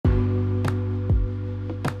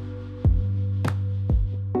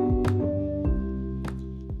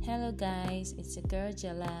guys, it's your girl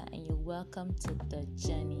Jella, and you're welcome to The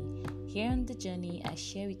Journey. Here on The Journey, I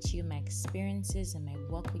share with you my experiences and my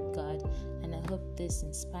walk with God, and I hope this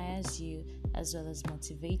inspires you as well as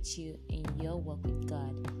motivates you in your walk with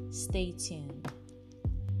God. Stay tuned.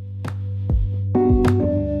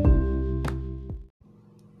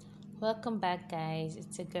 Welcome back, guys.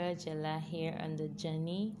 It's your girl Jella here on The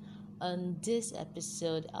Journey. On this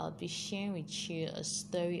episode, I'll be sharing with you a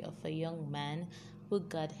story of a young man who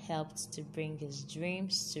God helped to bring his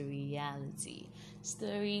dreams to reality.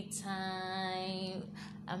 Story time!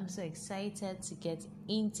 I'm so excited to get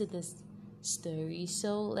into this story,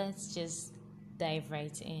 so let's just dive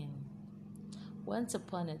right in. Once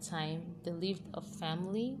upon a time, there lived a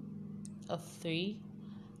family of three: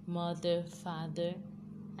 mother, father,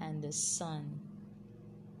 and a son.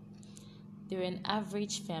 They were an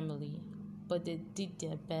average family, but they did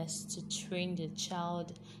their best to train their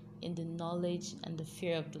child in the knowledge and the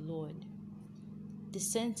fear of the Lord. They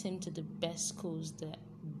sent him to the best schools that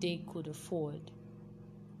they could afford.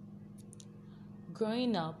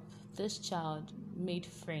 Growing up, this child made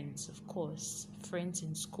friends, of course, friends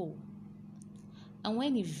in school. And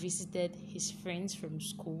when he visited his friends from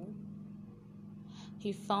school,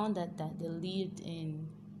 he found that they lived in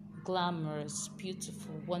glamorous,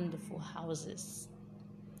 beautiful, wonderful houses.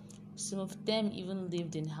 Some of them even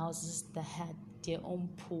lived in houses that had their own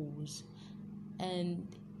pools. And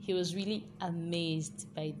he was really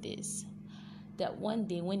amazed by this. That one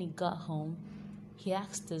day when he got home, he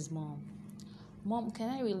asked his mom, "Mom, can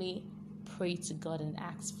I really pray to God and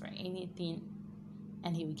ask for anything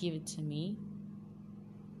and he will give it to me?"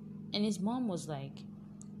 And his mom was like,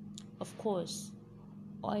 "Of course,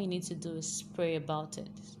 all you need to do is pray about it.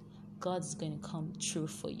 God's going to come true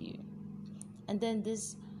for you." And then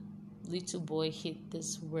this little boy hit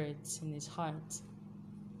these words in his heart.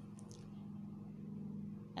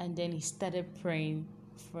 And then he started praying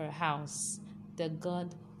for a house, that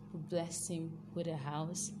God would bless him with a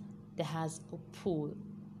house that has a pool,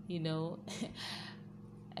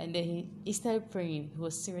 And then he started praying. He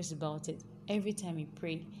was serious about it. Every time he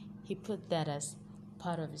prayed, he put that as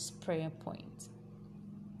part of his prayer point.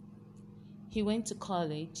 He went to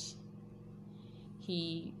college.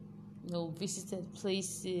 He visited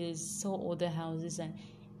places, saw other houses, and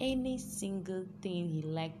any single thing he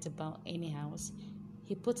liked about any house,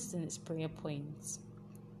 he put it in his prayer points.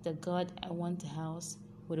 That God, I want a house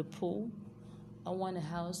with a pool. I want a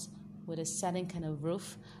house with a certain kind of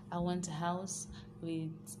roof. I want a house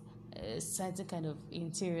with a certain kind of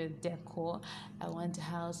interior decor. I want a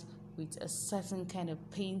house with a certain kind of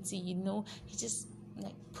painting. He just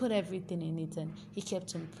put everything in it, and he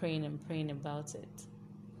kept on praying and praying about it.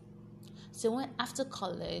 So when after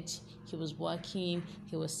college, he was working,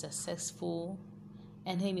 he was successful,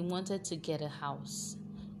 and then he wanted to get a house.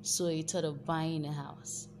 So he thought of buying a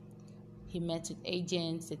house. He met with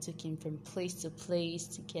agents. They took him from place to place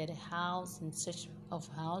to get a house, in search of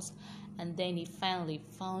a house. And then he finally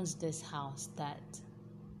found this house that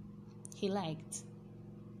he liked.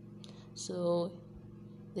 So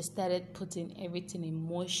they started putting everything in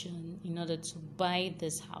motion in order to buy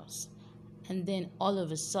this house. And then all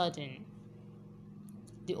of a sudden,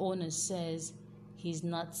 the owner says he's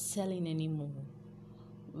not selling anymore.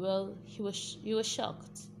 Well, he was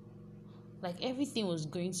shocked. Everything was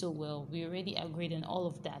going so well. We already agreed on all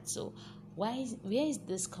of that. So where is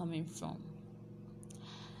this coming from?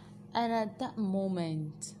 And at that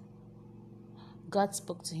moment, God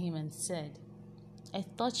spoke to him and said, "I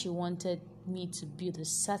thought you wanted me to build a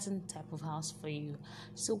certain type of house for you.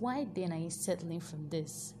 So why then are you settling for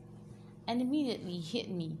this?" And immediately hit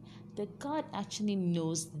me that God actually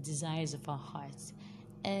knows the desires of our hearts,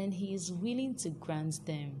 and He is willing to grant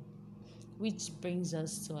them. Which brings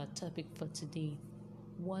us to our topic for today.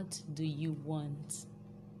 What do you want?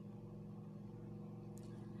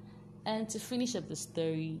 And to finish up the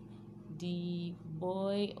story, the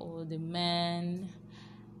boy or the man,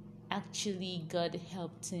 actually God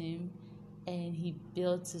helped him, and he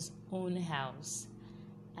built his own house,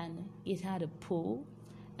 and it had a pool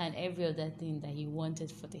and every other thing that he wanted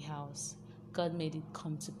for the house. God made it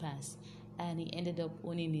come to pass, and he ended up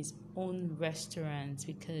owning his own restaurant,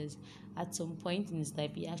 because at some point in his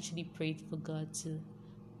life he actually prayed for God to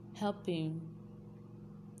help him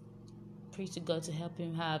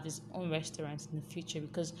have his own restaurant in the future,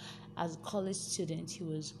 because as a college student he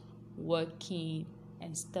was working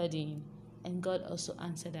and studying, and God also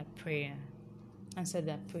answered that prayer. And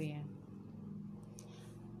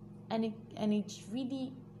it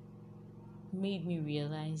really made me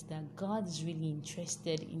realize that God is really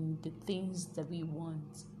interested in the things that we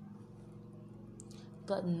want.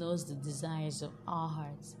 God knows the desires of our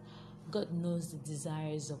hearts. God knows the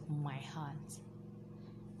desires of my heart.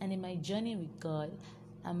 And in my journey with God,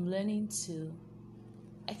 I'm learning to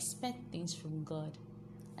expect things from God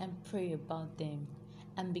and pray about them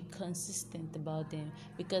and be consistent about them.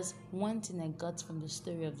 Because one thing I got from the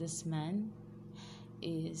story of this man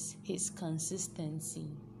is his consistency.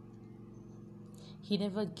 He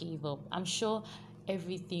never gave up. I'm sure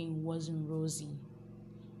everything wasn't rosy.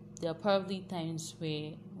 There are probably times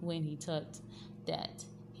when he thought that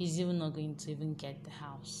he's even not going to even get the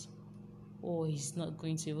house, or he's not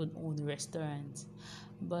going to even own a restaurant.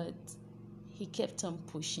 But he kept on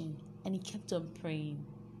pushing and he kept on praying.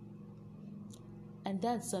 And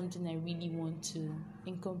that's something I really want to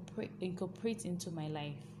incorporate into my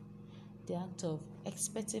life. The act of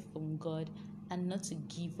expecting from God and not to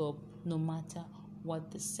give up no matter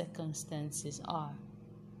what the circumstances are.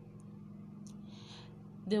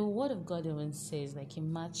 The word of God even says, like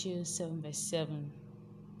in Matthew 7 verse 7,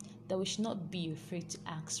 that we should not be afraid to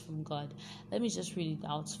ask from God. Let me just read it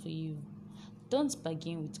out for you. Don't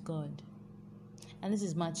bargain with God. And this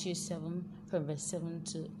is Matthew 7 from verse 7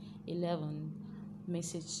 to 11,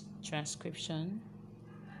 message transcription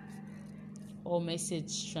or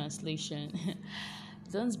message translation.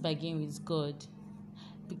 Don't bargain with God.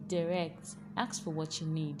 Be direct. Ask for what you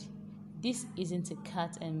need. This isn't a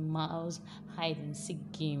cat and mouse hide and seek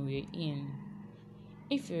game we're in.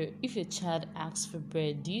 If your child asks for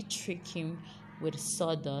bread, do you trick him with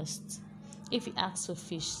sawdust? If he asks for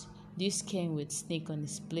fish, do you scare him with snake on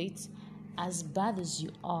his plate? As bad as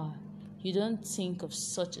you are, you don't think of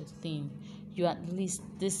such a thing. You at least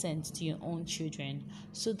decent to your own children.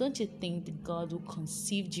 So don't you think the God who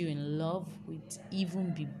conceived you in love would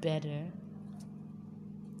even be better?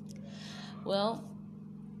 Well,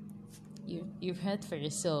 you've heard for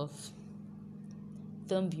yourself.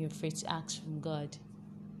 Don't be afraid to ask from God.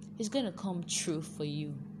 It's going to come true for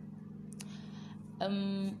you.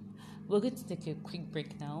 We're going to take a quick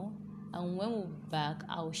break now. And when we're back,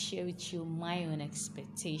 I'll share with you my own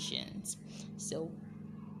expectations. So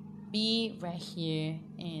be right here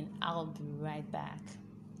and I'll be right back.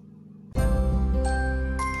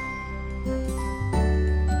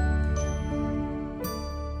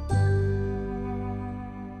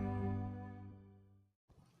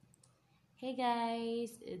 Hey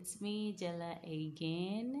guys, it's me, Jella,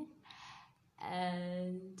 again.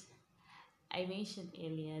 And I mentioned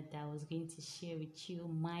earlier that I was going to share with you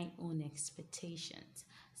my own expectations.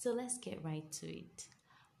 So let's get right to it.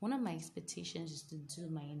 One of my expectations is to do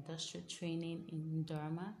my industrial training in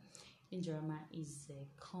Indorama. Indorama is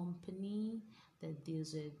a company that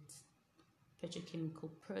deals with petrochemical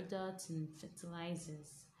products and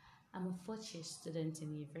fertilizers. I'm a fourth-year student in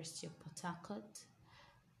the University of Port Harcourt.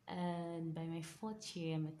 And by my fourth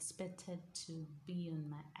year, I'm expected to be on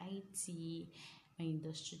my IT, my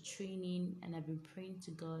industrial training, and I've been praying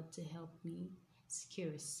to God to help me secure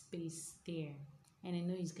a space there. And I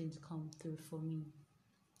know He's going to come through for me.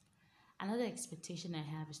 Another expectation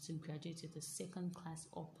I have is to graduate with a second class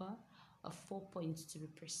upper of 4 points to be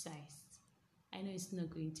precise. I know it's not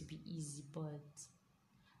going to be easy, but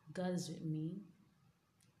God is with me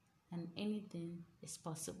and anything is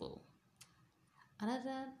possible.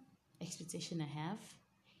 Another expectation I have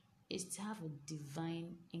is to have a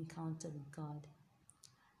divine encounter with God.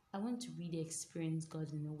 I want to really experience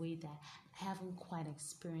God in a way that I haven't quite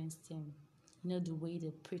experienced Him. You know, the way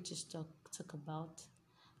the preachers talk about,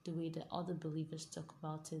 the way the other believers talk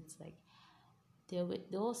about it, like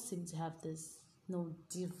they all seem to have this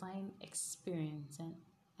divine experience, and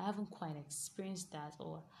I haven't quite experienced that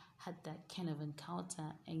or had that kind of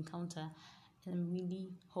encounter. And I'm really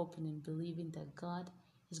hoping and believing that God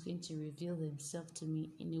is going to reveal Himself to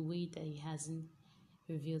me in a way that He hasn't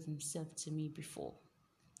revealed Himself to me before.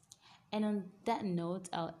 And on that note,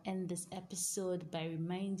 I'll end this episode by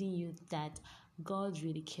reminding you that God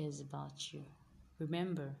really cares about you.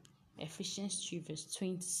 Remember, Ephesians 3 verse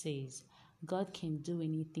 20 says, God can do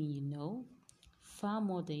anything you know, far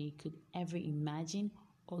more than you could ever imagine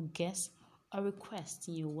or guess or request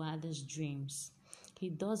in your wildest dreams. He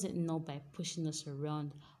does it not by pushing us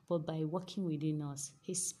around, but by working within us,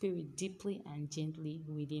 His Spirit deeply and gently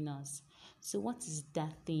within us. So what is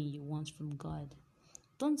that thing you want from God?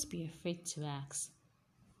 Don't be afraid to ask.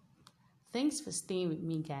 Thanks for staying with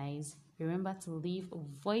me, guys. Remember to leave a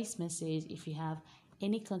voice message if you have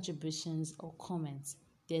any contributions or comments.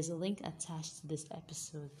 There's a link attached to this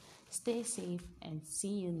episode. Stay safe and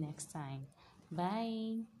see you next time.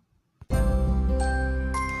 Bye.